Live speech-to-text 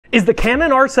Is the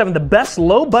Canon R7 the best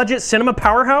low-budget cinema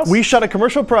powerhouse? We shot a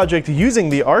commercial project using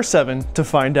the R7 to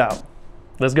find out.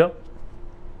 Let's go.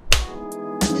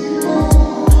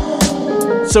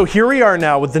 So here we are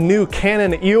now with the new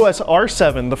Canon EOS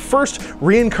R7, the first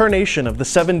reincarnation of the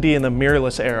 7D in the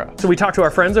mirrorless era. So we talked to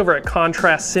our friends over at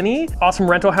Contrast Cine,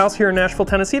 awesome rental house here in Nashville,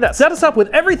 Tennessee, that set us up with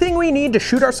everything we need to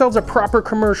shoot ourselves a proper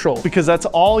commercial. Because that's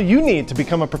all you need to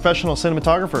become a professional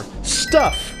cinematographer.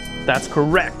 Stuff. That's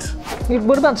correct. Dude,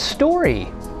 what about story?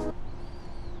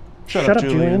 Shut up,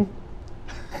 Julian.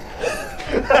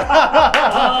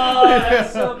 Oh,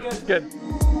 that's so good. Good.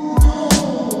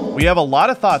 We have a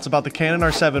lot of thoughts about the Canon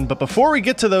R7, but before we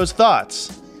get to those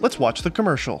thoughts, let's watch the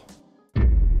commercial.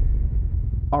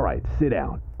 All right, sit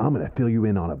down. I'm gonna fill you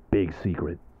in on a big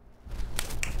secret.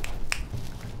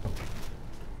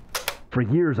 For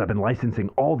years, I've been licensing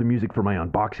all the music for my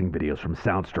unboxing videos from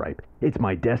Soundstripe. It's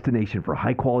my destination for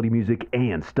high-quality music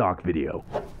and stock video.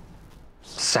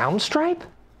 Soundstripe?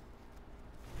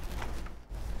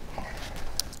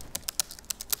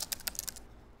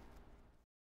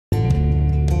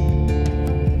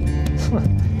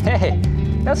 Hey,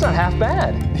 that's not half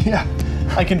bad. Yeah,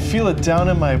 I can feel it down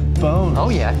in my bones. Oh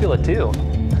yeah, I feel it too.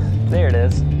 There it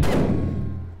is.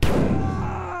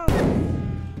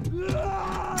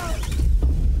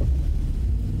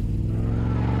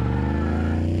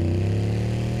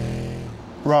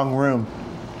 Wrong room.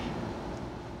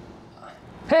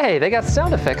 Hey, they got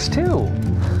sound effects too.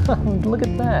 Look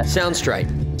at that.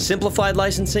 Soundstripe. Simplified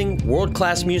licensing,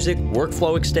 world-class music,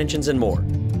 workflow extensions, and more.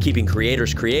 Keeping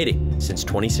creators creating since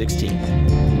 2016.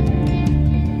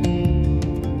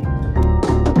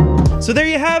 So there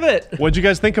you have it. What'd you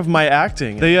guys think of my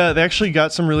acting? They actually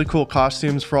got some really cool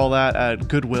costumes for all that at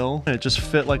Goodwill. It just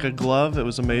fit like a glove. It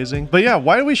was amazing. But yeah,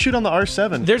 why did we shoot on the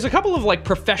R7? There's a couple of like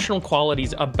professional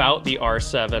qualities about the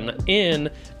R7 in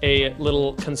a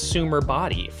little consumer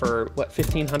body for what,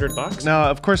 1,500 bucks? Now,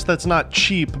 of course, that's not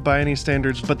cheap by any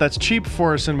standards, but that's cheap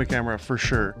for a cinema camera for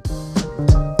sure.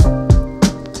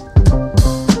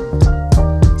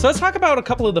 So let's talk about a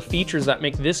couple of the features that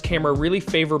make this camera really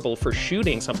favorable for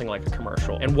shooting something like a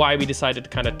commercial and why we decided to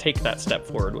kind of take that step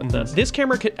forward with this. This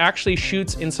camera actually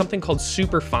shoots in something called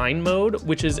super fine mode,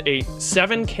 which is a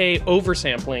 7K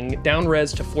oversampling down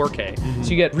res to 4K.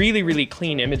 So you get really, really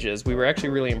clean images. We were actually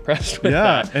really impressed with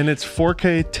that. Yeah, and it's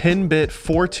 4K 10-bit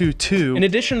 422. In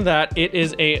addition to that, it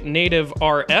is a native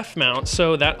RF mount,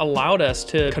 so that allowed us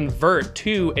to convert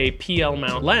to a PL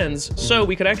mount lens, so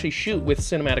we could actually shoot with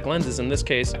cinematic lenses, in this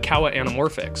case, Kawa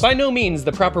anamorphics. By no means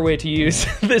the proper way to use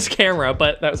this camera,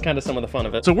 but that was kind of some of the fun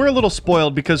of it. So we're a little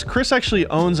spoiled because Chris actually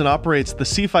owns and operates the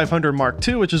C500 Mark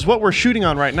II, which is what we're shooting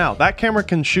on right now. That camera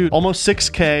can shoot almost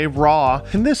 6K raw.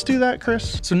 Can this do that,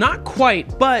 Chris? So not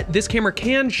quite, but this camera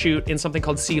can shoot in something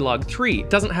called C-Log 3. It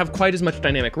doesn't have quite as much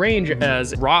dynamic range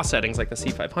as raw settings like the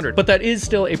C500, but that is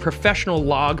still a professional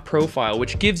log profile,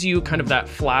 which gives you kind of that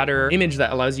flatter image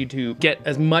that allows you to get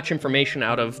as much information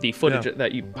out of the footage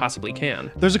that you possibly can.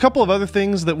 There's a couple of other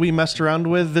things that we messed around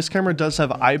with. This camera does have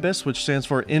IBIS, which stands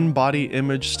for in-body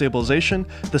image stabilization.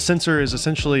 The sensor is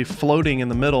essentially floating in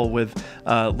the middle with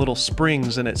little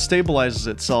springs, and it stabilizes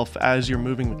itself as you're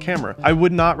moving the camera. I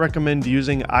would not recommend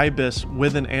using IBIS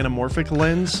with an anamorphic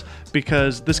lens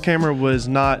because this camera was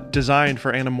not designed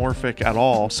for anamorphic at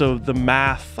all. So the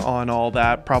math on all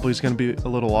that probably is going to be a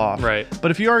little off. Right.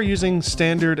 But if you are using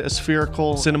standard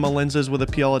spherical cinema lenses with a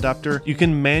PL adapter, you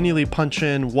can manually punch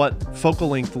in what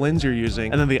focal length lens you're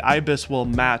using, and then the IBIS will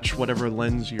match whatever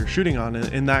lens you're shooting on.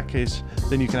 In that case,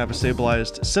 then you can have a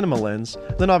stabilized cinema lens.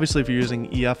 Then obviously if you're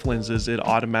using EF lenses, it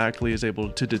automatically is able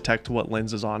to detect what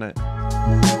lens is on it.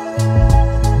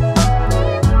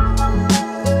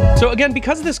 So again,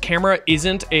 because this camera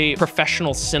isn't a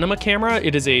professional cinema camera,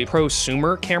 it is a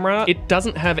prosumer camera, it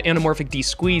doesn't have anamorphic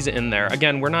de-squeeze in there.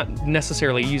 Again, we're not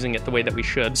necessarily using it the way that we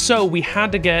should. So we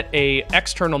had to get a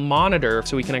external monitor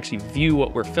so we can actually view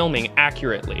what we're filming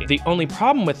accurately. The only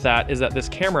problem with that is that this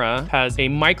camera has a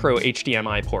micro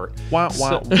HDMI port. Wah,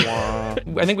 wah, wah.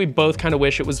 I think we both kind of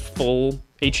wish it was full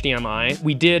HDMI.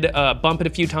 We did bump it a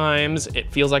few times.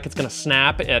 It feels like it's gonna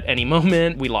snap at any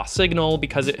moment. We lost signal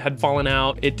because it had fallen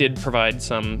out. It did provide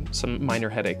some minor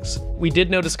headaches. We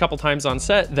did notice a couple times on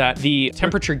set that the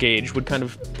temperature gauge would kind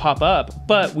of pop up,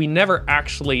 but we never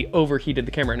actually overheated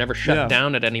the camera. It never shut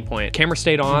down at any point. Camera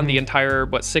stayed on the entire,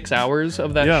 what, 6 hours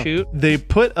of that shoot? They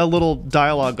put a little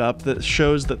dialogue up that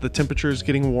shows that the temperature is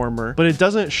getting warmer, but it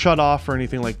doesn't shut off or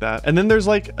anything like that. And then there's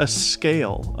like a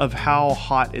scale of how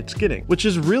hot it's getting, which is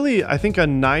is really, I think, a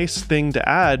nice thing to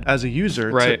add as a user,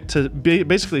 right, to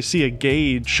basically see a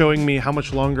gauge showing me how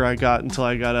much longer I got until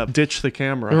I gotta ditch the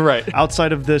camera. Right.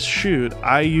 Outside of this shoot,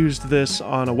 I used this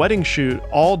on a wedding shoot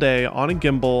all day on a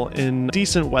gimbal in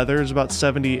decent weather. It was about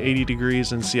 70, 80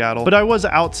 degrees in Seattle, but I was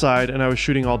outside and I was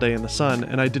shooting all day in the sun,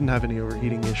 and I didn't have any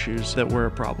overheating issues that were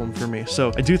a problem for me.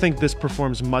 So I do think this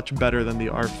performs much better than the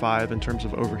R5 in terms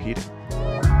of overheating.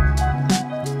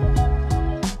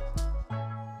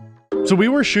 So we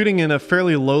were shooting in a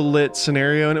fairly low lit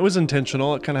scenario, and it was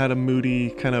intentional. It kind of had a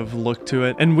moody kind of look to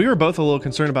it. And we were both a little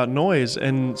concerned about noise,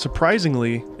 and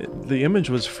surprisingly, the image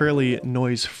was fairly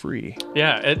noise free.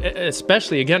 Yeah,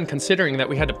 especially again, considering that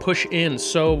we had to push in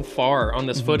so far on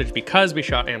this footage because we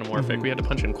shot anamorphic, we had to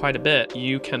punch in quite a bit.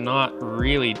 You cannot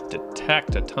really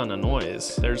detect a ton of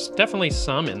noise. There's definitely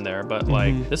some in there, but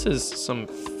like this is some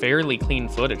fairly clean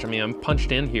footage. I mean, I'm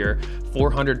punched in here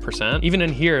 400%. Even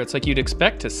in here, it's like you'd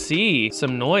expect to see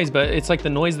some noise, but it's like the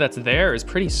noise that's there is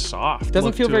pretty soft.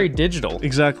 Doesn't feel very digital.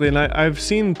 Exactly, and I've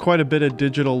seen quite a bit of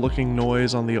digital looking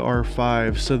noise on the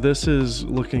R5, so this is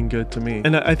looking good to me.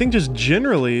 And I think just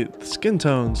generally, the skin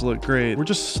tones look great. We're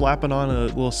just slapping on a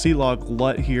little C-Log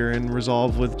LUT here in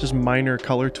Resolve with just minor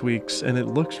color tweaks, and it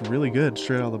looks really good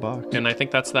straight out of the box. And I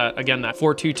think that's that, again, that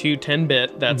 422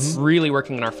 10-bit that's really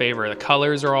working in our favor. The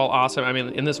colors are all awesome. I mean,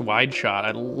 in this wide shot,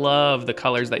 I love the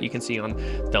colors that you can see on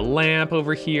the lamp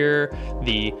over here,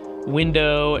 the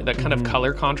window, the kind of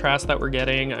color contrast that we're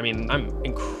getting. I mean, I'm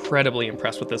incredibly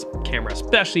impressed with this camera,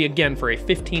 especially again for a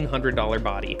 $1,500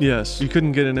 body. Yes, you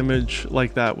couldn't get an image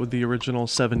like that with the original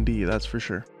 7D, that's for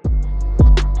sure.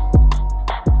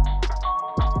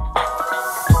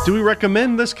 Do we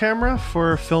recommend this camera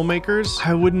for filmmakers?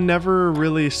 I would never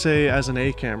really say as an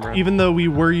A camera. Even though we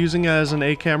were using it as an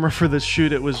A camera for this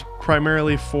shoot, it was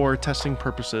primarily for testing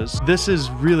purposes. This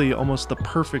is really almost the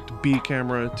perfect B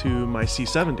camera to my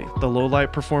C70. The low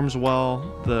light performs well,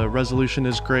 the resolution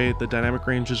is great, the dynamic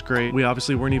range is great. We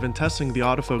obviously weren't even testing the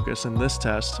autofocus in this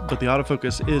test, but the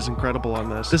autofocus is incredible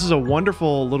on this. This is a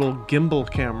wonderful little gimbal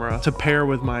camera to pair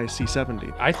with my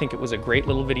C70. I think it was a great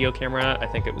little video camera. I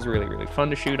think it was really, really fun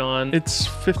to shoot on. It's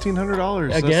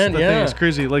 $1,500. Again, That's the yeah. thing. It's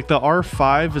crazy. Like the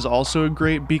R5 is also a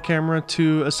great B camera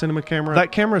to a cinema camera.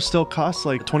 That camera still costs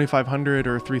like $2,500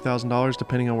 or $3,000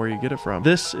 depending on where you get it from.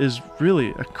 This is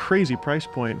really a crazy price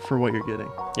point for what you're getting.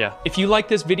 Yeah. If you like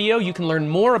this video, you can learn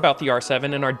more about the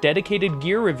R7 in our dedicated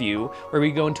gear review, where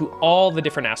we go into all the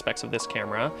different aspects of this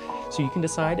camera, so you can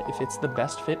decide if it's the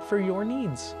best fit for your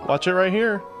needs. Watch it right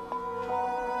here.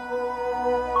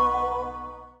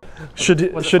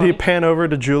 Should he pan over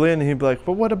to Julian and he'd be like,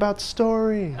 but what about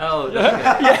story? Oh,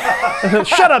 yeah.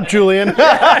 Shut up, Julian.